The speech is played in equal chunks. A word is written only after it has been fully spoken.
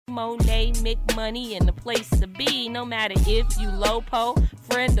Mone McMoney in the place to be. No matter if you low-po,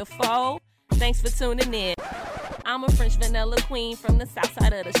 friend or foe. Thanks for tuning in. I'm a French vanilla queen from the south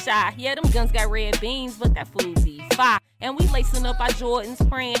side of the Chi. Yeah, them guns got red beans, but that food be fire. And we lacing up our Jordans,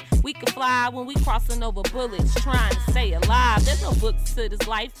 praying we can fly when we crossing over bullets, trying to stay alive. There's no books to this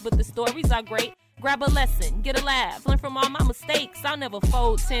life, but the stories are great. Grab a lesson, get a laugh, learn from all my mistakes. I'll never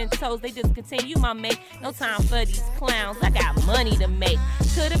fold 10 toes, they just continue my make. No time for these clowns, I got money to make.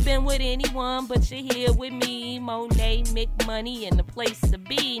 Could have been with anyone, but you're here with me. Mone McMoney in the place to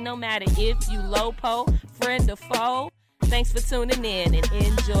be. No matter if you low-po, friend or foe. Thanks for tuning in and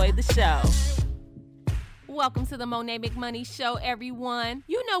enjoy the show. Welcome to the Mone McMoney Show, everyone.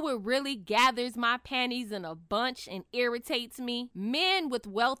 You know what really gathers my panties in a bunch and irritates me? Men with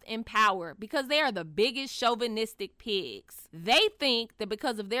wealth and power, because they are the biggest chauvinistic pigs. They think that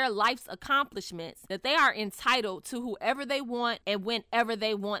because of their life's accomplishments, that they are entitled to whoever they want and whenever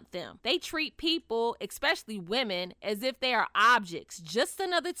they want them. They treat people, especially women, as if they are objects, just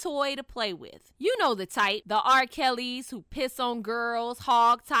another toy to play with. You know the type, the R. Kellys who piss on girls,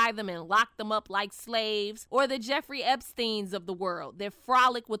 hog tie them and lock them up like slaves, or the Jeffrey Epsteins of the world that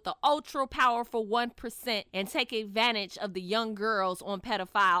frolic with the ultra powerful 1% and take advantage of the young girls on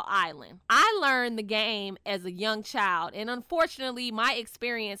Pedophile Island. I learned the game as a young child, and unfortunately my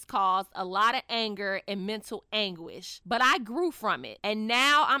experience caused a lot of anger and mental anguish, but I grew from it, and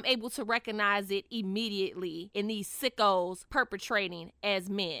now I'm able to recognize it immediately in these sickos perpetrating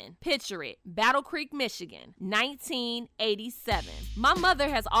as men. Picture it, Battle Creek, Michigan, 1987. My mother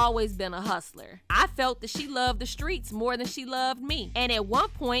has always been a hustler. I felt that she loved the streets more than she loved me. And at one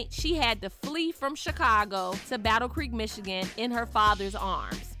point, she had to flee from Chicago to Battle Creek, Michigan in her father's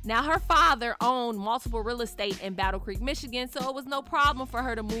arms. Now, her father owned multiple real estate in Battle Creek, Michigan, so it was no problem for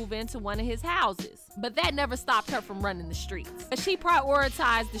her to move into one of his houses. But that never stopped her from running the streets. But she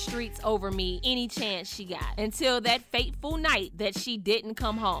prioritized the streets over me any chance she got, until that fateful night that she didn't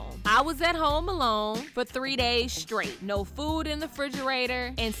come home. I was at home alone for 3 days straight. No food in the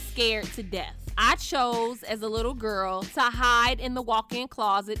refrigerator and scared to death. I chose, as a little girl, to hide in the walk-in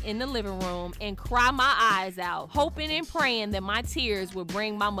closet in the living room and cry my eyes out, hoping and praying that my tears would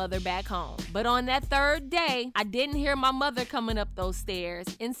bring my mother back home. But on that third day, I didn't hear my mother coming up those stairs.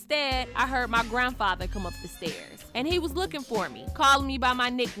 Instead, I heard my grandfather come up the stairs. And he was looking for me, calling me by my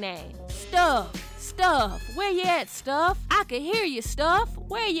nickname. Stuff, where you at, Stuff? I could hear you, Stuff.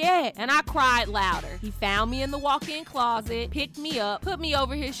 Where you at? And I cried louder. He found me in the walk-in closet, picked me up, put me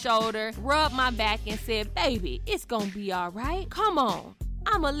over his shoulder, rubbed my back and said, "Baby, it's gonna be all right. Come on.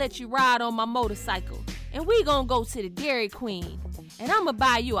 I'ma let you ride on my motorcycle. And we gonna go to the Dairy Queen. And I'ma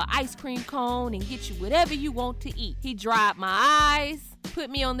buy you an ice cream cone and get you whatever you want to eat." He dried my eyes, put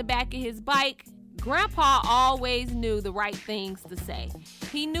me on the back of his bike. Grandpa always knew the right things to say.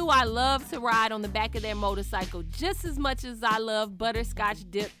 He knew I loved to ride on the back of their motorcycle just as much as I love butterscotch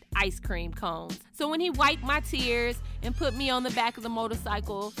dipped ice cream cones. So when he wiped my tears and put me on the back of the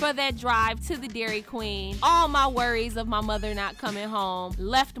motorcycle for that drive to the Dairy Queen, all my worries of my mother not coming home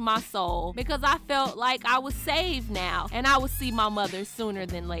left my soul, because I felt like I was saved now and I would see my mother sooner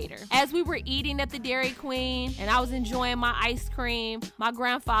than later. As we were eating at the Dairy Queen and I was enjoying my ice cream, my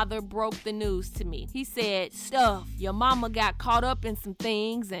grandfather broke the news to me. He said, "Stuff, your mama got caught up in some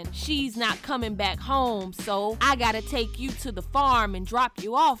things and she's not coming back home, so I gotta take you to the farm and drop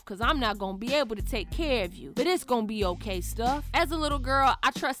you off because I'm not gonna be able to take care of you. But it's gonna be okay, Stuff." As a little girl,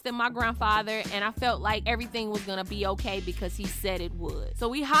 I trusted my grandfather and I felt like everything was gonna be okay because he said it would. So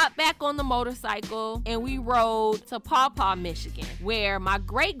we hopped back on the motorcycle and we rode to Paw Paw, Michigan, where my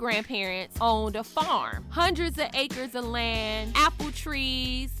great-grandparents owned a farm. Hundreds of acres of land, apple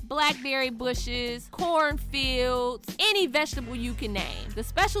trees, blackberry bushes, cornfields, any vegetable you can name. The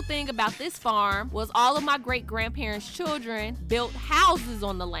special thing about this farm was all of my great-grandparents' children built houses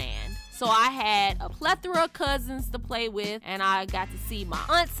on the land. So I had a plethora of cousins to play with, and I got to see my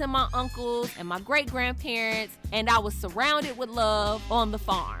aunts and my uncles and my great-grandparents, and I was surrounded with love on the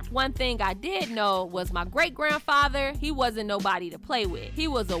farm. One thing I did know was my great-grandfather, he wasn't nobody to play with. He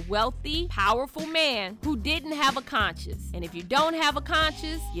was a wealthy, powerful man who didn't have a conscience. And if you don't have a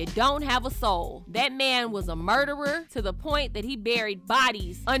conscience, you don't have a soul. That man was a murderer to the point that he buried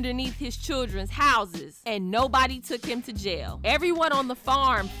bodies underneath his children's houses, and nobody took him to jail. Everyone on the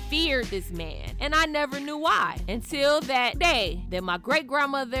farm feared this man, and I never knew why until that day that my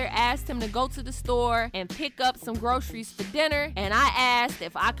great-grandmother asked him to go to the store and pick up some groceries for dinner, and I asked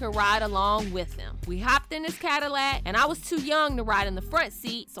if I could ride along with him. We hopped in his Cadillac, and I was too young to ride in the front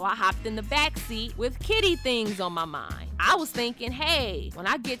seat, so I hopped in the back seat with kitty things on my mind. I was thinking, hey, when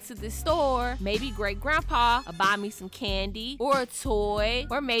I get to the store, maybe great-grandpa will buy me some candy or a toy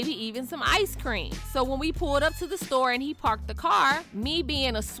or maybe even some ice cream. So when we pulled up to the store and he parked the car, me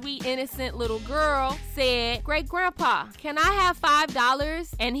being a sweet, innocent little girl said, "Great-grandpa, can I have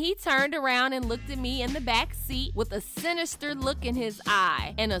 $5? And he turned around and looked at me in the back seat with a sinister look in his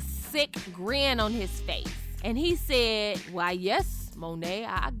eye and a sick grin on his face. And he said, "Why, yes, Monet,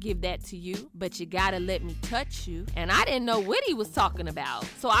 I'll give that to you, but you gotta let me touch you." And I didn't know what he was talking about.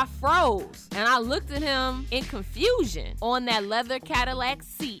 So I froze and I looked at him in confusion. On that leather Cadillac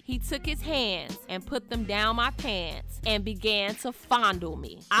seat, he took his hands and put them down my pants and began to fondle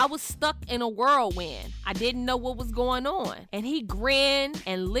me. I was stuck in a whirlwind. I didn't know what was going on. And he grinned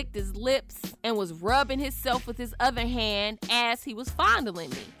and licked his lips and was rubbing himself with his other hand as he was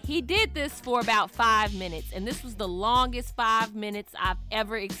fondling me. He did this for about 5 minutes, and this was the longest 5 minutes I've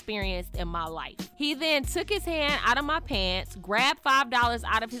ever experienced in my life. He then took his hand out of my pants, grabbed $5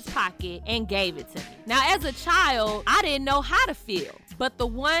 out of his pocket, and gave it to me. Now, as a child, I didn't know how to feel, but the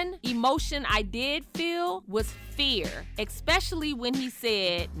one emotion I did feel was fear, especially when he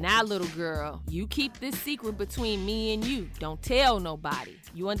said, "Now, little girl, you keep this secret between me and you. Don't tell nobody.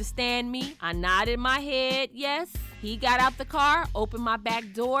 You understand me?" I nodded my head, yes. He got out the car, opened my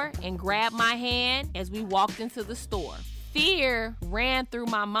back door, and grabbed my hand as we walked into the store. Fear ran through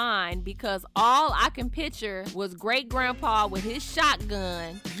my mind because all I can picture was great-grandpa with his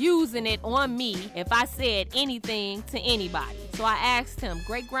shotgun using it on me if I said anything to anybody. So I asked him,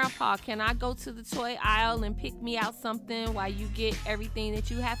 "Great-grandpa, can I go to the toy aisle and pick me out something while you get everything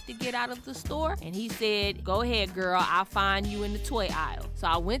that you have to get out of the store?" And he said, "Go ahead, girl, I'll find you in the toy aisle." So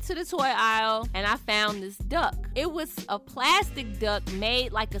I went to the toy aisle and I found this duck. It was a plastic duck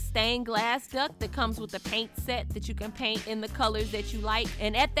made like a stained glass duck that comes with a paint set that you can paint in the colors that you like.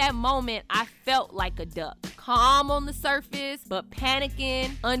 And at that moment, I felt like a duck. Calm on the surface, but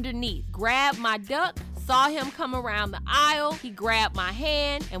panicking underneath. Grabbed my duck, saw him come around the aisle. He grabbed my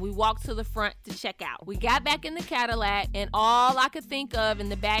hand and we walked to the front to check out. We got back in the Cadillac and all I could think of in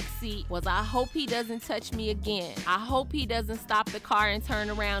the back seat was, I hope he doesn't touch me again. I hope he doesn't stop the car and turn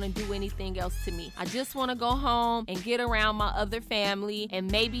around and do anything else to me. I just want to go home and get around my other family and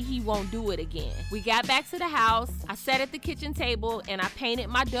maybe he won't do it again. We got back to the house. I sat at the kitchen table and I painted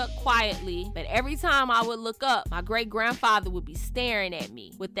my duck quietly, but every time I would look up, my great-grandfather would be staring at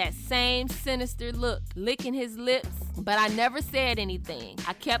me with that same sinister look, licking his lips, but I never said anything.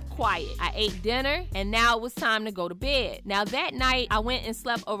 I kept quiet. I ate dinner and now it was time to go to bed. Now that night, I went and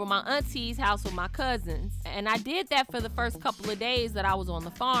slept over my auntie's house with my cousins, and I did that for the first couple of days that I was on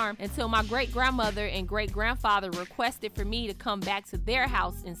the farm until my great-grandmother and great-grandfather requested for me to come back to their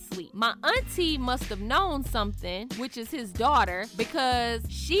house and sleep. My auntie must have known something, which is his daughter, because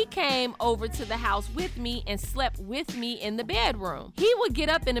she came over to the house with me and slept with me in the bedroom. He would get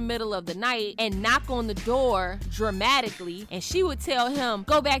up in the middle of the night and knock on the door dramatically, and she would tell him,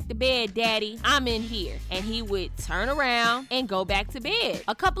 "Go back to bed, Daddy, I'm in here." And he would turn around and go back to bed.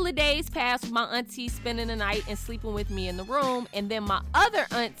 A couple of days passed with my auntie spending the night and sleeping with me in the room, and then my other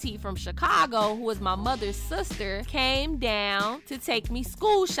auntie from Chicago, who was my mother's sister, came down to take me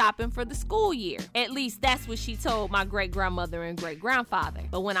school shopping for the school year. At least that's what she told my great-grandmother and great-grandfather.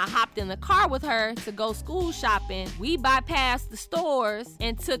 But when I hopped in the car with her to go school shopping, we bypassed the stores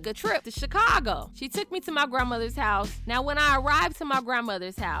and took a trip to Chicago. She took me to my grandmother's house. Now, when I arrived to my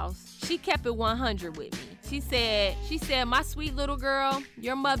grandmother's house, she kept it 100 with me. She said, "My sweet little girl,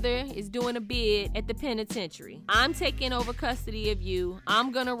 your mother is doing a bid at the penitentiary. I'm taking over custody of you.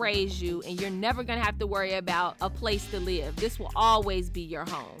 I'm gonna raise you, and you're never gonna have to worry about a place to live. This will always be your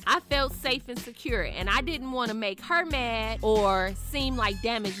home." I felt safe and secure, and I didn't want to make her mad or seem like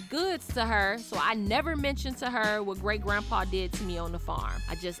damaged goods to her, so I never mentioned to her what great-grandpa did to me on the farm.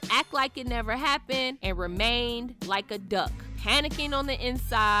 I just act like it never happened and remained like a duck, panicking on the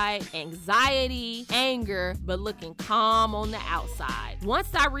inside, anxiety, anger, but looking calm on the outside. Once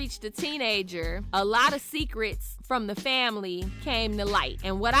I reached a teenager, a lot of secrets from the family came to light.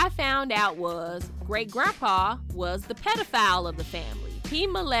 And what I found out was great-grandpa was the pedophile of the family. He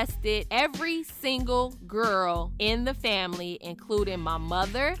molested every single girl in the family, including my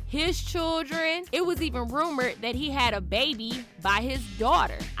mother, his children. It was even rumored that he had a baby by his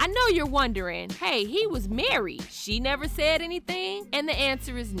daughter. I know you're wondering, hey, he was married. She never said anything? And the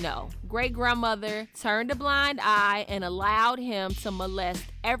answer is no. great-grandmother turned a blind eye and allowed him to molest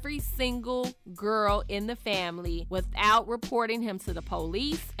every single girl in the family without reporting him to the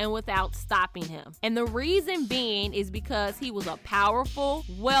police and without stopping him. And the reason being is because he was a powerful,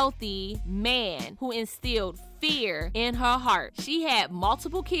 wealthy man who instilled fear in her heart. She had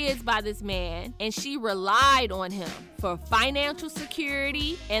multiple kids by this man, and she relied on him for financial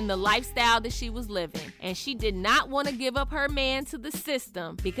security and the lifestyle that she was living. And she did not want to give up her man to the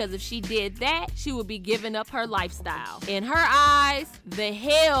system, because if she did that, she would be giving up her lifestyle. In her eyes, the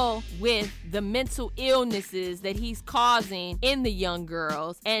hell with the mental illnesses that he's causing in the young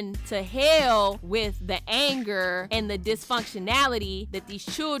girls, and to hell with the anger and the dysfunctionality that these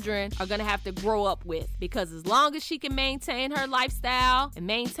children are going to have to grow up with. Because as long as she can maintain her lifestyle and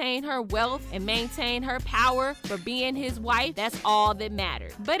maintain her wealth and maintain her power for being his wife, that's all that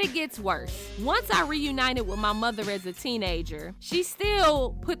mattered. But it gets worse. Once I reunited with my mother as a teenager, she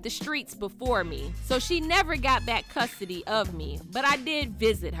still put the streets before me, so she never got back custody of me, but I did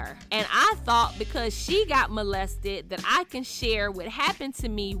visit her. And I thought because she got molested that I can share what happened to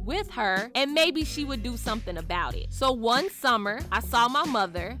me with her, and maybe she would do something about it. So one summer, I saw my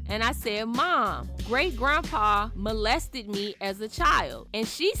mother and I said, "Mom, great-grandpa molested me as a child." And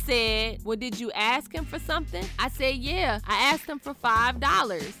she said, "Well, did you ask him for something?" I said, "Yeah, I asked him for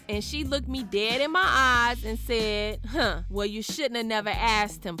 $5. And she looked me dead in my eyes and said, "Well, you shouldn't have never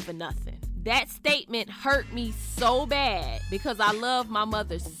asked him for nothing." That statement hurt me so bad because I love my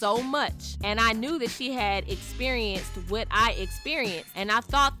mother so much, and I knew that she had experienced what I experienced, and I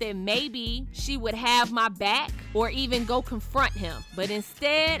thought that maybe she would have my back or even go confront him. But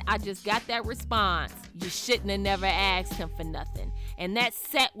instead, I just got that response, "You shouldn't have never asked him for nothing." And that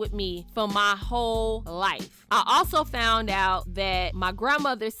sat with me for my whole life. I also found out that my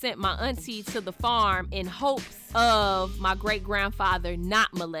grandmother sent my auntie to the farm in hopes of my great-grandfather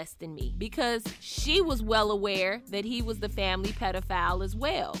not molesting me, because she was well aware that he was the family pedophile as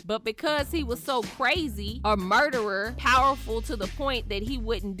well. But because he was so crazy, a murderer, powerful to the point that he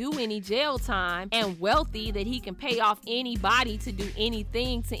wouldn't do any jail time, and wealthy that he can pay off anybody to do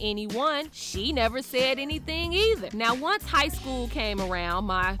anything to anyone, she never said anything either. Now, once high school came around,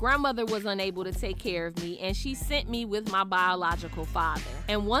 my grandmother was unable to take care of me, and she sent me with my biological father.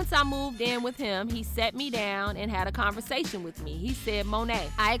 And once I moved in with him, he sat me down and had a conversation with me. He said, "Monet,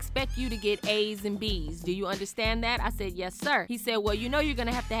 I expect you to get A's and B's. Do you understand that?" I said, "Yes, sir." He said, "Well, you know you're going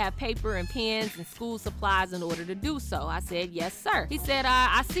to have paper and pens and school supplies in order to do so." I said, "Yes, sir." He said,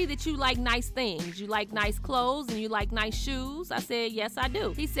 I see that you like nice things. You like nice clothes and you like nice shoes." I said, "Yes, I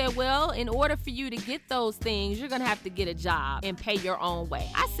do." He said, "Well, in order for you to get those things, you're going to have to get a job and pay your own way."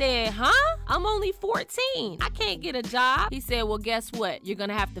 I said, "Huh? I'm only 14. I can't get a job." He said, "Well, guess what? You're going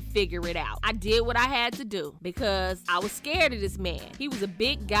to have to figure it out." I did what I had to do because I was scared of this man. He was a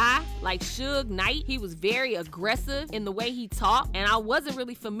big guy like Suge Knight. He was very aggressive in the way he talked, and I wasn't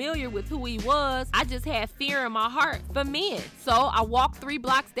really familiar with who he was. I just had fear in my heart for men. So I walked 3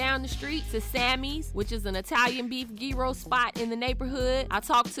 blocks down the street to Sammy's, which is an Italian beef gyro spot in the neighborhood. I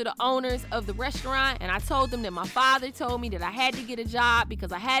talked to the owners of the restaurant, and I told them that my father told me that I had to get a job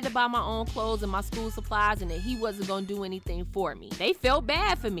because I had to buy my own clothes and my school supplies, and that he wasn't going to do anything for me. They felt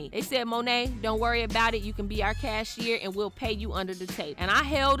bad for me. They said, "Monet, don't worry about it. You can be our cashier and we'll pay you under the table." And I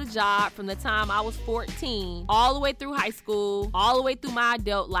held a job from the time I was 14 all the way through high school, all the way through my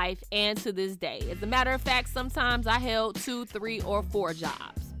adult life, and to this day. As a matter of fact, sometimes I held 2, 3, or 4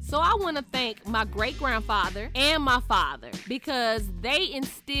 jobs. So I want to thank my great-grandfather and my father, because they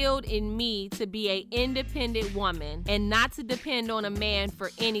instilled in me to be an independent woman and not to depend on a man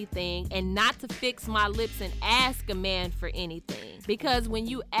for anything, and not to fix my lips and ask a man for anything. Because when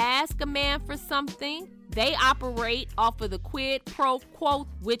you ask a man for something, they operate off of the quid pro quo,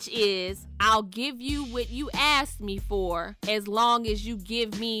 which is, I'll give you what you asked me for as long as you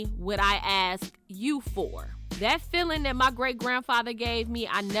give me what I asked you for. That feeling that my great-grandfather gave me,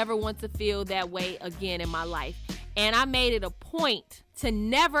 I never want to feel that way again in my life. And I made it a point to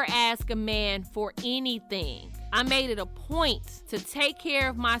never ask a man for anything. I made it a point to take care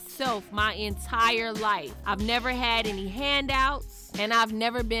of myself my entire life. I've never had any handouts, and I've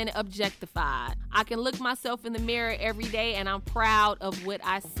never been objectified. I can look myself in the mirror every day and I'm proud of what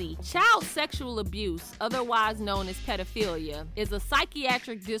I see. Child sexual abuse, otherwise known as pedophilia, is a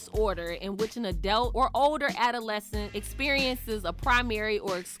psychiatric disorder in which an adult or older adolescent experiences a primary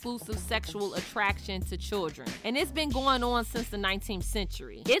or exclusive sexual attraction to children. And it's been going on since the 19th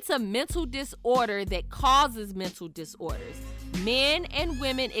century. It's a mental disorder that causes mental disorders. Men and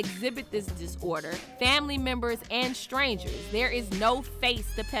women exhibit this disorder, family members and strangers. There is no face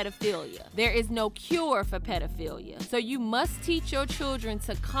to pedophilia. There is no cure for pedophilia. So you must teach your children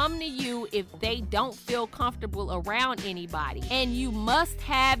to come to you if they don't feel comfortable around anybody. And you must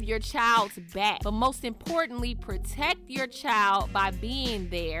have your child's back. But most importantly, protect your child by being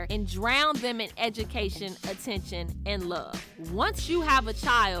there and drown them in education, attention, and love. Once you have a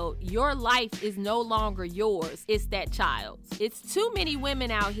child, your life is no longer yours. It's that child's. It's too many women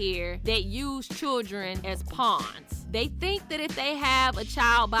out here that use children as pawns. They think that if they have a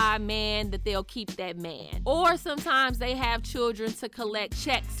child by a man, that they'll keep that man. Or sometimes they have children to collect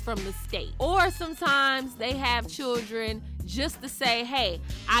checks from the state. Or sometimes they have children just to say, hey,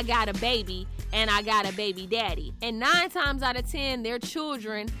 I got a baby and I got a baby daddy. And 9 times out of 10, they're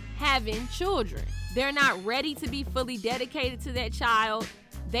children having children. They're not ready to be fully dedicated to that child.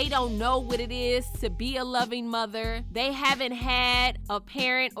 They don't know what it is to be a loving mother. They haven't had a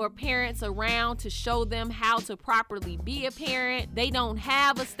parent or parents around to show them how to properly be a parent. They don't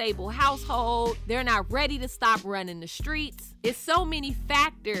have a stable household. They're not ready to stop running the streets. It's so many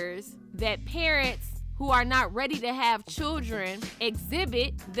factors that parents who are not ready to have children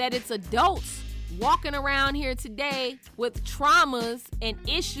exhibit that it's adults walking around here today with traumas and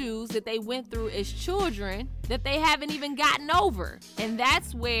issues that they went through as children that they haven't even gotten over. And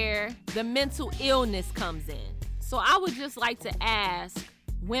that's where the mental illness comes in. So I would just like to ask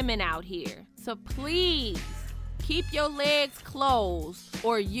women out here to please keep your legs closed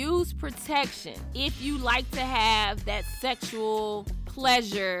or use protection if you like to have that sexual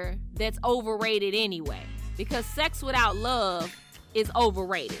pleasure that's overrated anyway. Because sex without love is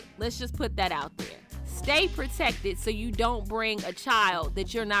overrated. Let's just put that out there. Stay protected so you don't bring a child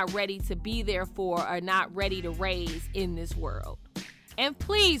that you're not ready to be there for or not ready to raise in this world. And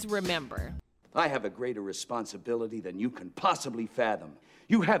please remember, I have a greater responsibility than you can possibly fathom.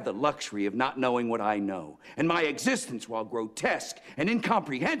 You have the luxury of not knowing what I know, and my existence, while grotesque and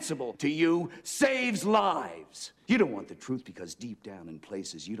incomprehensible to you, saves lives. You don't want the truth because deep down in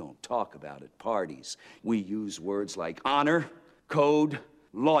places you don't talk about at parties, we use words like honor, code,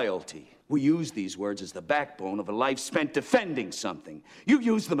 loyalty. We use these words as the backbone of a life spent defending something. You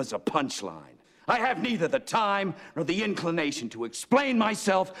use them as a punchline. I have neither the time nor the inclination to explain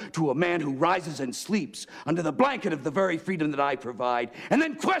myself to a man who rises and sleeps under the blanket of the very freedom that I provide and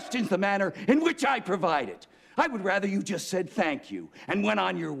then questions the manner in which I provide it. I would rather you just said thank you and went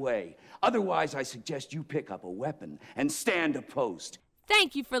on your way. Otherwise, I suggest you pick up a weapon and stand a post.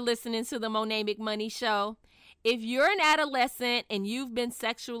 Thank you for listening to the Mone McMoney Show. If you're an adolescent and you've been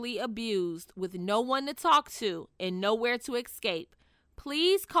sexually abused with no one to talk to and nowhere to escape,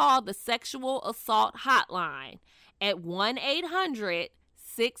 please call the Sexual Assault Hotline at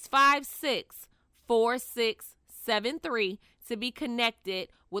 1-800-656-4673 to be connected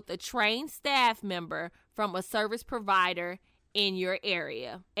with a trained staff member from a service provider in your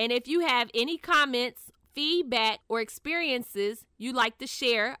area. And if you have any comments, feedback, or experiences you'd like to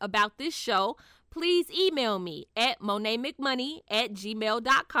share about this show, please email me at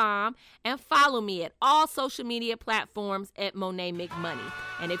monemcmoney@gmail.com and follow me at all social media platforms at Mone McMoney.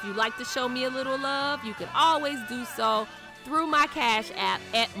 And if you'd like to show me a little love, you can always do so through my Cash App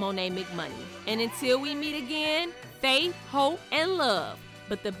at Mone McMoney. And until we meet again, faith, hope, and love.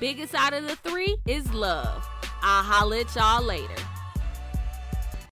 But the biggest out of the 3 is love. I'll holla at y'all later.